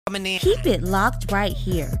Coming in. Keep it locked right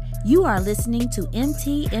here. You are listening to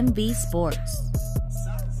MTMV Sports.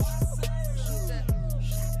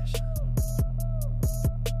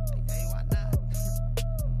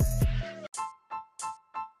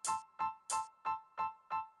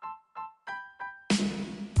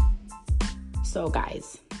 So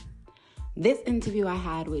guys, this interview I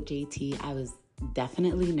had with JT, I was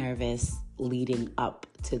definitely nervous leading up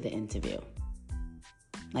to the interview.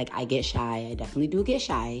 Like, I get shy. I definitely do get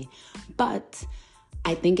shy. But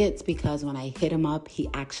I think it's because when I hit him up, he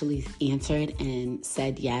actually answered and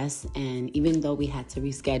said yes. And even though we had to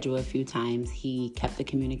reschedule a few times, he kept the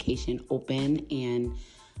communication open. And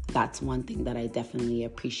that's one thing that I definitely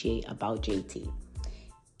appreciate about JT.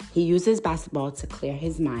 He uses basketball to clear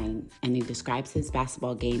his mind, and he describes his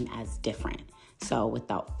basketball game as different. So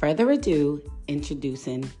without further ado,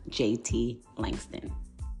 introducing JT Langston.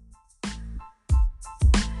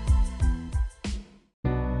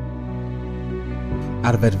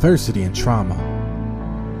 Out of adversity and trauma,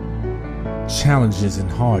 challenges and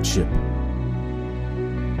hardship,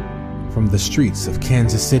 from the streets of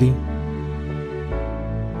Kansas City,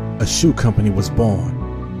 a shoe company was born.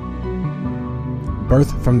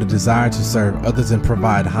 Birthed from the desire to serve others and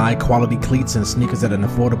provide high-quality cleats and sneakers at an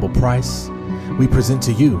affordable price, we present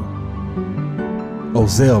to you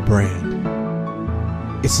Ozell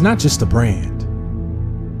Brand. It's not just a brand,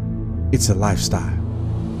 it's a lifestyle.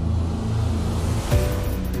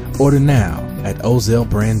 Order now at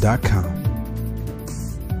ozellbrand.com.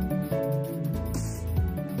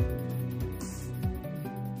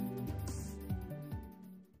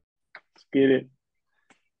 Let's get it.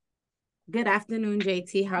 Good afternoon,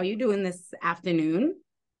 JT. How are you doing this afternoon?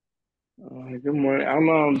 Good morning.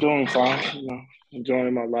 I'm doing fine.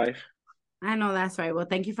 Enjoying my life. I know that's right. Well,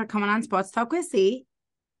 thank you for coming on Sports Talk with C.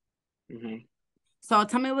 Mm-hmm. So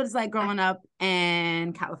tell me what it's like growing up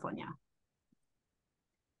in California.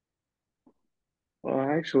 Well,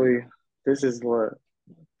 actually, this is what,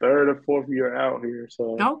 third or fourth year out here.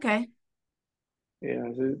 So Okay. yeah,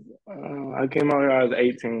 I came out here. I was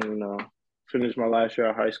 18. Finished my last year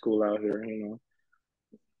of high school out here.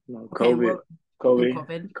 Okay,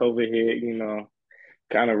 COVID hit.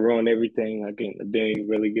 Kind of ruined everything. I didn't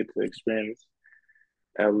really get to experience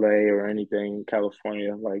LA or anything in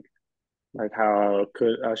California like how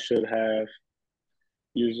I should have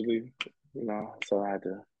usually. So I had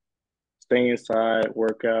to stay inside,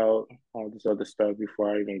 work out, all this other stuff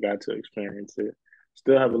before I even got to experience it.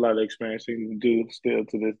 Still have a lot of experiencing to do still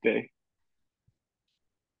to this day.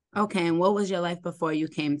 Okay, and what was your life before you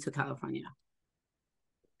came to California?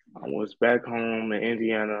 I was back home in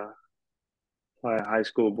Indiana, playing high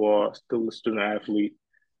school ball, still a student athlete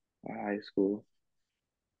in high school.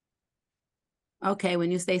 Okay,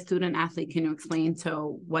 when you say student athlete, can you explain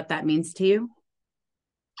to what that means to you?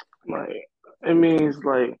 Like, it means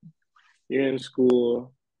like you're in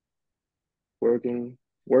school, working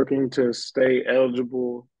to stay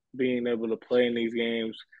eligible, being able to play in these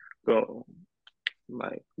games, go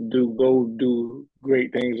do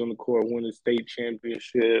great things on the court, win a state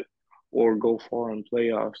championship, or go far in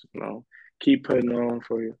playoffs. Keep putting on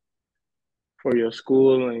for your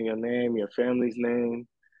school and your name, your family's name,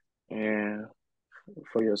 and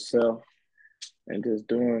for yourself, and just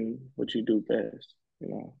doing what you do best.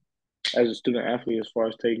 As a student athlete, as far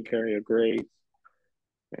as taking care of your grades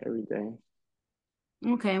and everything.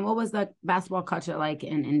 Okay, and what was the basketball culture like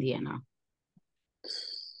in Indiana?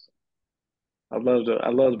 I love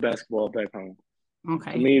the basketball back home.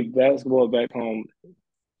 Okay. To me, basketball back home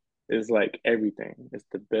is like everything. It's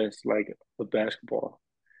the best, like, the basketball.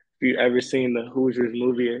 If you ever seen the Hoosiers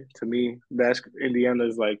movie, to me, Indiana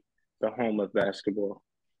is like the home of basketball.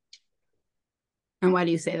 And why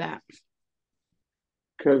do you say that?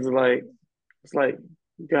 Because it's like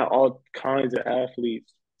you got all kinds of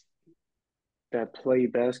athletes that play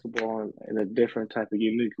basketball in a different type of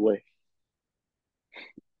unique way.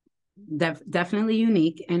 Definitely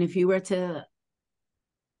unique. And if you were to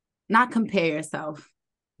not compare yourself,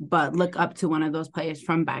 but look up to one of those players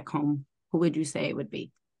from back home, who would you say it would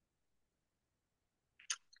be?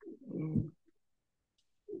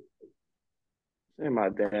 Say my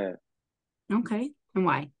dad. Okay, and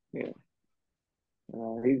why? Yeah,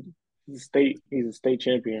 he's a state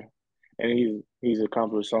champion, and he's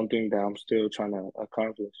accomplished something that I'm still trying to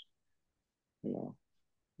accomplish.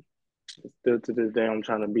 Still to this day, I'm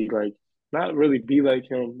trying to be like, not really be like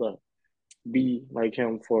him, but be like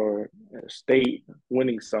him for a state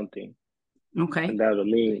winning something. Okay. And that'll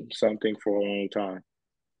mean something for a long time.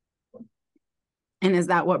 And is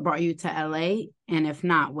that what brought you to LA? And if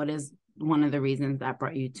not, what is one of the reasons that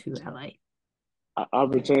brought you to LA?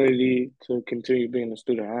 opportunity to continue being a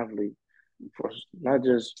student athlete for not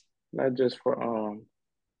just for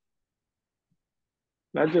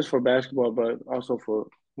not just for basketball, but also for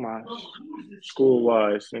my school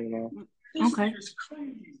wise, you know. Okay.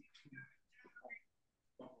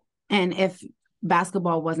 And if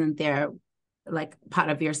basketball wasn't there, like part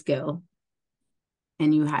of your skill,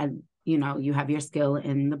 and you had, you have your skill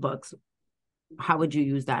in the books, how would you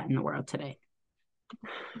use that in the world today?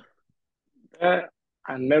 That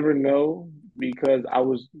I never know because I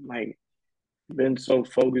was like been so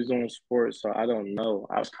focused on sports, so I don't know.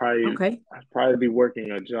 Okay. I'd probably be working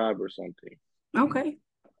a job or something. Okay.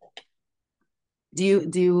 Do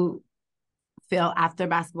you feel after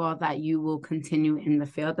basketball that you will continue in the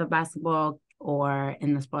field of basketball or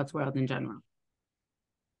in the sports world in general?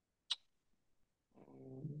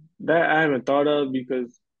 That I haven't thought of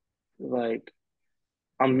because like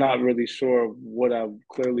I'm not really sure what I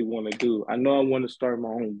clearly want to do. I know I want to start my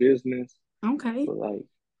own business, Okay. but like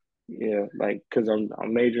yeah, like because I'm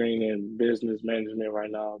majoring in business management right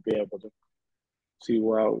now. I'll be able to see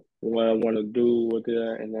what I want to do with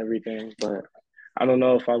it and everything. But I don't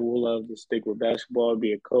know if I will love to stick with basketball,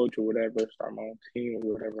 be a coach or whatever, start my own team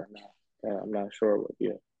or whatever. Now I'm not sure what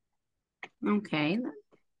yet. Okay.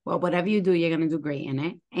 Well, whatever you do, you're going to do great in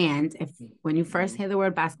it. And when you first hear the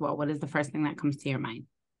word basketball, what is the first thing that comes to your mind?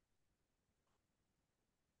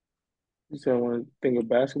 You said I want to think of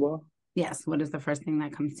basketball? Yes. What is the first thing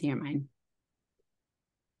that comes to your mind?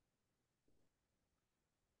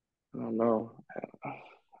 I don't know. I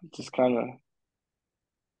just kind of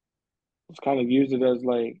use it as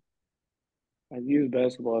like I use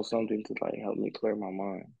basketball as something to like help me clear my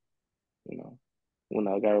mind. You know, when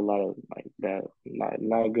I got a lot of like bad,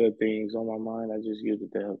 not good things on my mind, I just use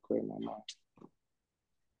it to help clear my mind.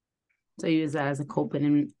 So you use that as a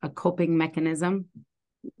coping mechanism.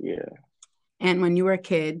 Yeah. And when you were a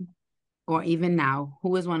kid, or even now,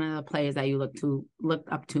 who is one of the players that you looked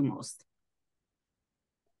up to most?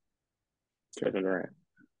 Kevin Durant.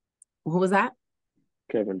 Who was that?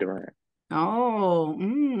 Kevin Durant. Oh,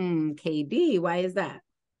 KD. Why is that?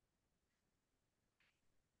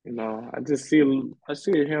 You know, I see a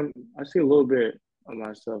little bit of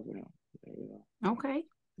myself in him. You know. Okay.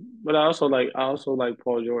 But I also like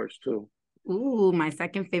Paul George too. Ooh, my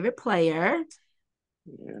second favorite player.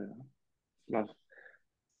 Yeah. My,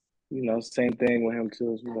 same thing with him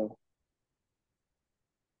too as well.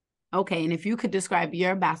 Okay, and if you could describe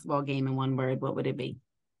your basketball game in one word, what would it be?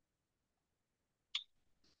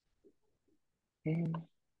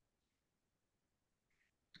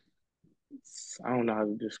 I don't know how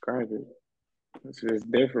to describe it. It's just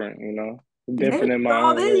different, you know. There Different you in my go.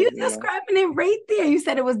 own Then way, you're you know. describing it right there. You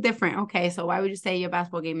said it was different. Okay, so why would you say your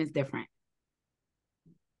basketball game is different?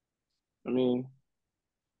 I mean,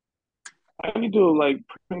 I can do like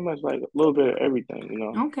pretty much like a little bit of everything, you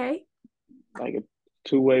know. Okay. Like a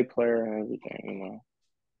two-way player and everything, you know.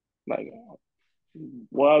 Like,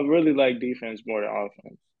 well, I really like defense more than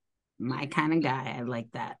offense. My kind of guy. I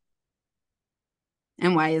like that.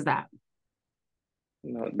 And why is that?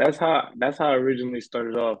 You know, that's how I originally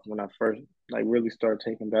started off when I first like really started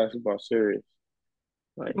taking basketball serious.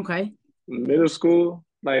 Like Okay. middle school,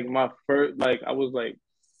 like my first like I was like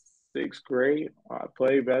sixth grade. I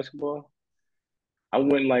played basketball. I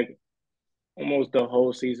went like almost the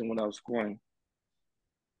whole season without scoring.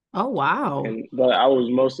 Oh, wow. And but I was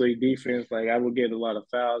mostly defense. Like I would get a lot of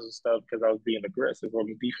fouls and stuff because I was being aggressive on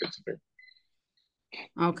the defensive end.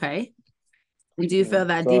 Okay. And do you Yeah. feel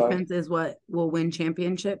that So defense is what will win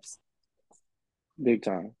championships? big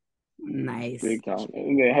time, Nice. big time,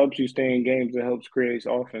 and it helps you stay in games. It helps create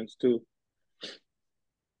offense too.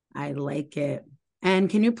 I like it. And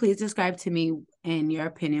can you please describe to me, in your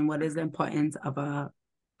opinion, what is the importance of a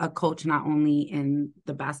coach not only in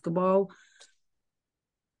the basketball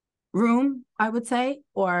room, I would say,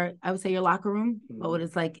 or I would say your locker room, but what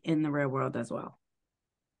it's like in the real world as well?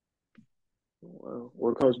 Well,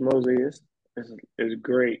 where Coach Mosley is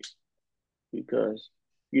great because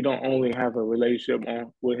you don't only have a relationship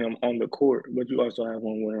with him on the court, but you also have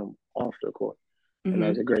one with him off the court, and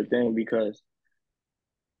that's Mm-hmm. a great thing because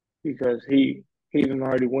he even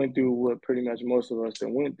already went through what pretty much most of us that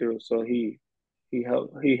went through. So he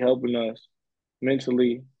helping us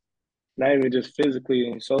mentally, not even just physically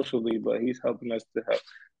and socially, but he's helping us to help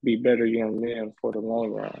be better young men for the long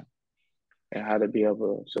run and how to be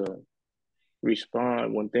able to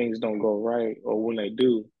respond when things don't go right or when they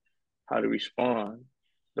do, how to respond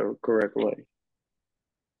the correct way.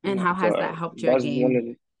 You And know, how has that so helped your that's one game? of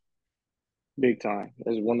the big time.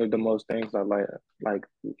 That's one of the most things I like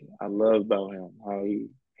I love about him, how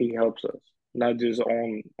he helps us. not just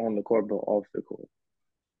on the court, but off the court.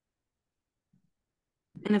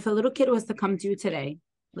 And if a little kid was to come to you today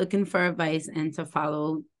looking for advice and to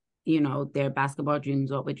follow, their basketball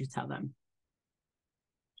dreams, what would you tell them?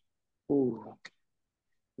 Ooh.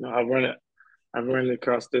 No, I've run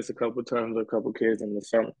across this a couple times with a couple kids in the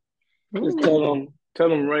summer. Just tell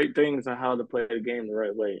them right things on how to play the game the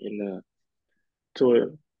right way, and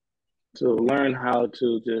to learn how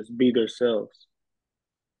to just be themselves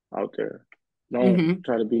out there. Don't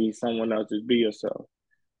try to be someone else. Just be yourself.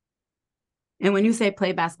 And when you say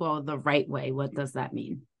play basketball the right way, what does that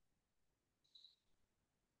mean?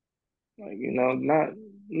 Like,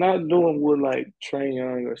 not doing what like Trae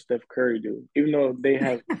Young or Steph Curry do. Even though they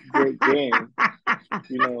have great game,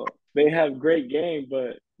 they have great game,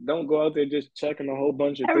 but don't go out there just chucking a whole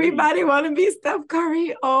bunch of Everybody want to be Steph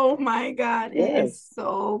Curry. Oh my God. Yes. It is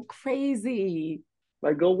so crazy.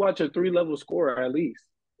 Like, go watch a 3-level scorer at least.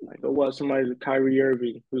 Like, go watch somebody like Kyrie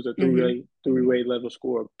Irving, who's a three-way level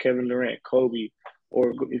scorer, Kevin Durant, Kobe.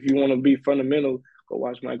 Or if you want to be fundamental, go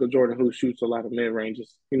watch Michael Jordan, who shoots a lot of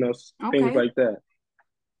mid-ranges, things like that.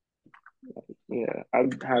 Yeah, I'm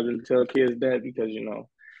having to tell kids that because,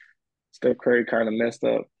 Steph Curry kind of messed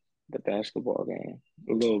up the basketball game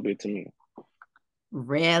a little bit to me.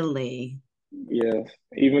 Really? Yeah.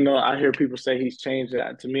 Even though I hear people say he's changed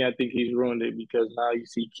it, to me, I think he's ruined it because now you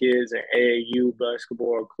see kids in AAU basketball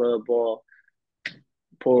or club ball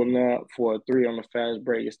pulling up for a 3 on the fast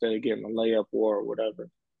break instead of getting a layup or whatever.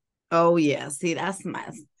 Oh, yeah. See,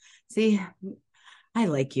 I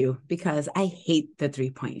like you because I hate the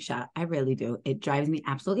 3-point shot. I really do. It drives me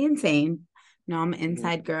absolutely insane. I'm an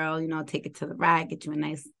inside girl, take it to the rack, get you a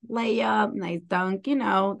nice layup, nice dunk,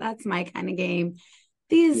 that's my kind of game.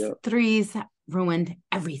 These threes ruined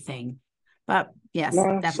everything. But yes,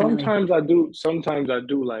 definitely. Sometimes I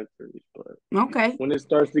do like threes, but okay. When it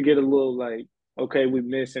starts to get a little like, okay, we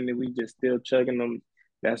missing and we just still chugging them,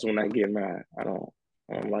 that's when I get mad. I don't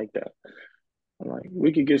like that. I'm like,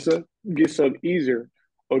 we could get some easier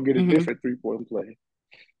or get a different 3-point play.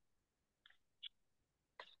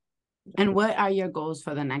 And what are your goals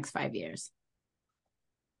for the next 5 years?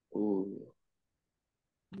 Ooh,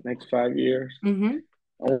 next 5 years? I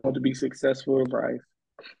want to be successful in life.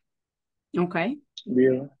 Okay. Be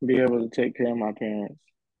able to take care of my parents.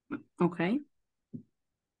 Okay.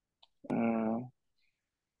 I'm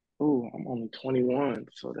only 21,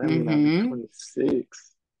 so that means I'm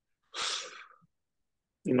 26.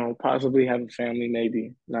 Possibly have a family,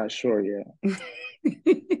 maybe. Not sure yet.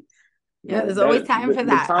 Yeah, there's always time for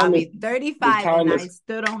that. I'll be 35 and I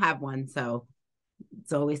still don't have one, so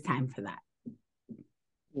it's always time for that.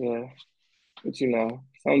 Yeah, but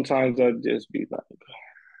sometimes I'll just be like,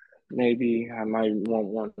 maybe I might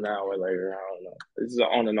want 1 hour later. I don't know. This is an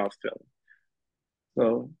on and off feeling.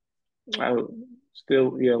 So I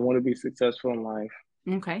still, want to be successful in life.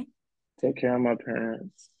 Okay. Take care of my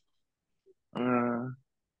parents.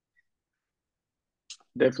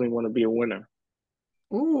 Definitely want to be a winner.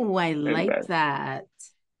 Ooh, I like that.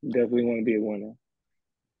 Definitely want to be a winner.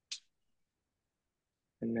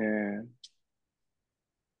 And then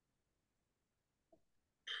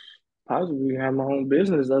possibly have my own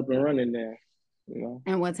business up and running there,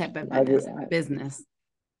 And what type of business?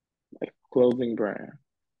 Like clothing brand.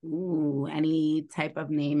 Ooh, any type of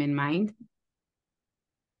name in mind?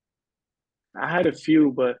 I had a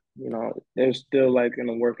few, but they're still like in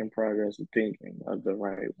a work in progress of thinking of the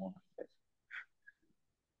right one.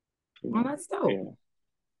 Well, that's dope. Yeah.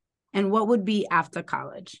 And what would be after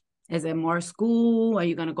college? Is it more school? Are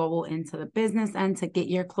you going to go into the business end to get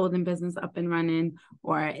your clothing business up and running?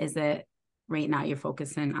 Or is it right now you're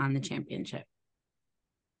focusing on the championship?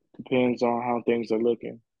 Depends on how things are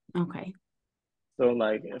looking. Okay. So,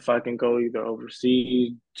 like, if I can go either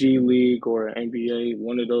overseas, G League, or NBA,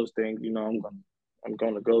 one of those things, I'm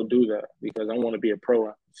gonna go do that because I want to be a pro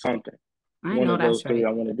at something. One of those three, I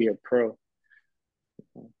want to be a pro.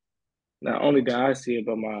 Not only do I see it,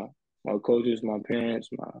 but my coaches, my parents,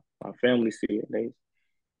 my family see it. They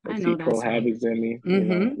see pro habits in me.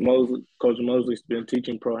 Coach Mosley's been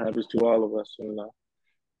teaching pro habits to all of us.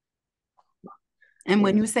 And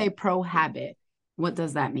when you say pro habit, what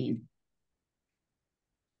does that mean?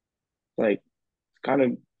 Like, kind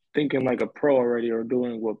of thinking like a pro already, or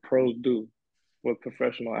doing what pros do, what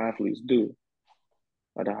professional athletes do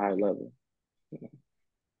at a high level.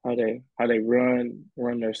 How they run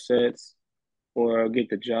their sets, or get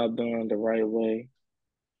the job done the right way.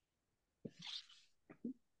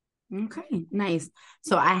 Okay, nice.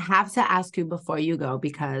 So I have to ask you before you go,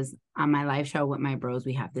 because on my live show with my bros,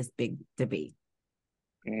 we have this big debate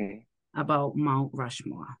about Mount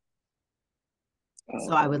Rushmore.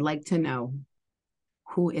 So I would like to know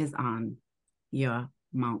who is on your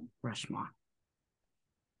Mount Rushmore.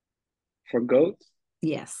 For GOATs?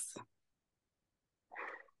 Yes.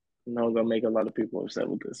 No, I'm gonna make a lot of people upset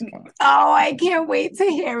with this one. Oh, I can't wait to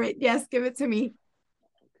hear it. Yes, give it to me.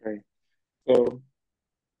 Okay. So,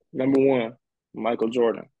 number one, Michael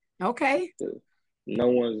Jordan. Okay. No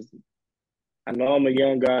one's. I know I'm a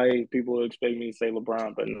young guy. People expect me to say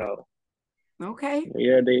LeBron, but no. Okay.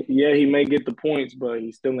 Yeah, he may get the points, but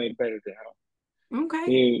he still ain't better than him. Okay.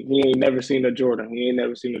 He ain't never seen a Jordan. He ain't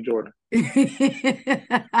never seen a Jordan.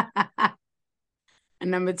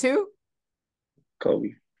 And number two?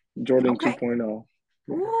 Kobe. Jordan Okay. 2.0.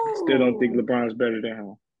 Still don't think LeBron's better than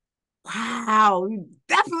him. Wow.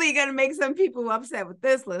 Definitely going to make some people upset with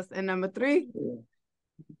this list. And number three? Yeah.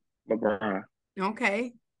 LeBron.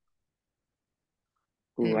 Okay.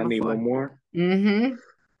 Ooh, I need one more. Mm-hmm.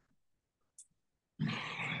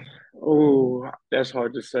 Oh, that's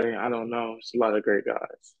hard to say. I don't know. It's a lot of great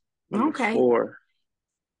guys. Number 4.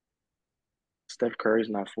 Steph Curry's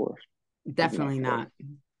not 4th. Definitely not.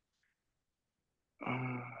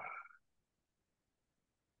 I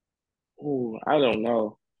don't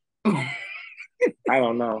know. I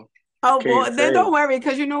don't know. Oh, well, then don't worry,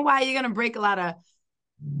 because you know why? You're gonna break a lot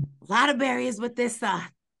of barriers with this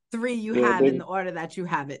 3 you have in the order that you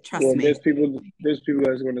have it. Trust me. There's people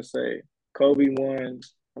that's gonna say Kobe won.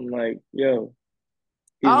 I'm like, yo.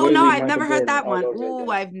 Oh no, I've never heard that one.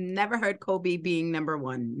 Ooh, I've never heard Kobe being number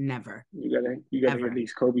 1. Never. You gotta hear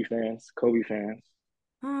these Kobe fans.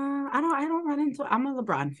 I don't run into. I'm a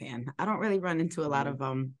LeBron fan. I don't really run into a lot of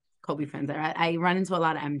Kobe fans. I run into a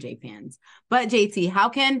lot of MJ fans. But JT, how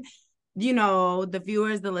can the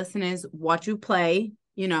viewers, the listeners watch you play?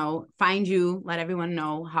 Find you, let everyone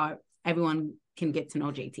know how everyone can get to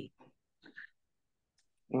know JT.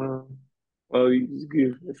 Well,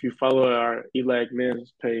 if you follow our ELAC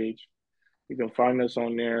Men's page, you can find us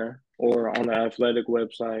on there, or on the athletic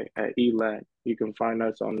website at ELAC. You can find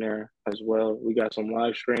us on there as well. We got some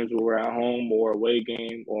live streams where we're at home or away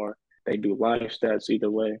game, or they do live stats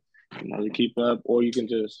either way. To keep up, or you can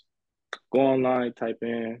just go online, type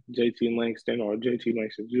in JT Langston or JT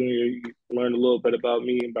Langston Jr. You learn a little bit about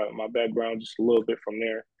me, about my background, just a little bit from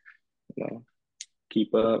there.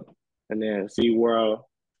 Keep up, and then see where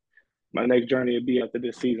my next journey will be after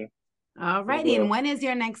this season. All righty. And when is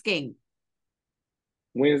your next game?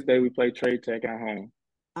 Wednesday, we play Trade Tech at home.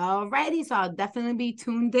 All righty. So I'll definitely be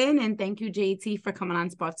tuned in. And thank you, JT, for coming on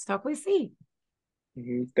Sports Talk with C.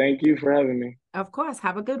 Thank you for having me. Of course.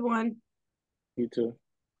 Have a good one. You too.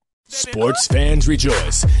 Sports fans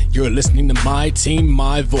rejoice. You're listening to My Team,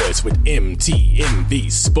 My Voice with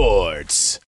MTMV Sports.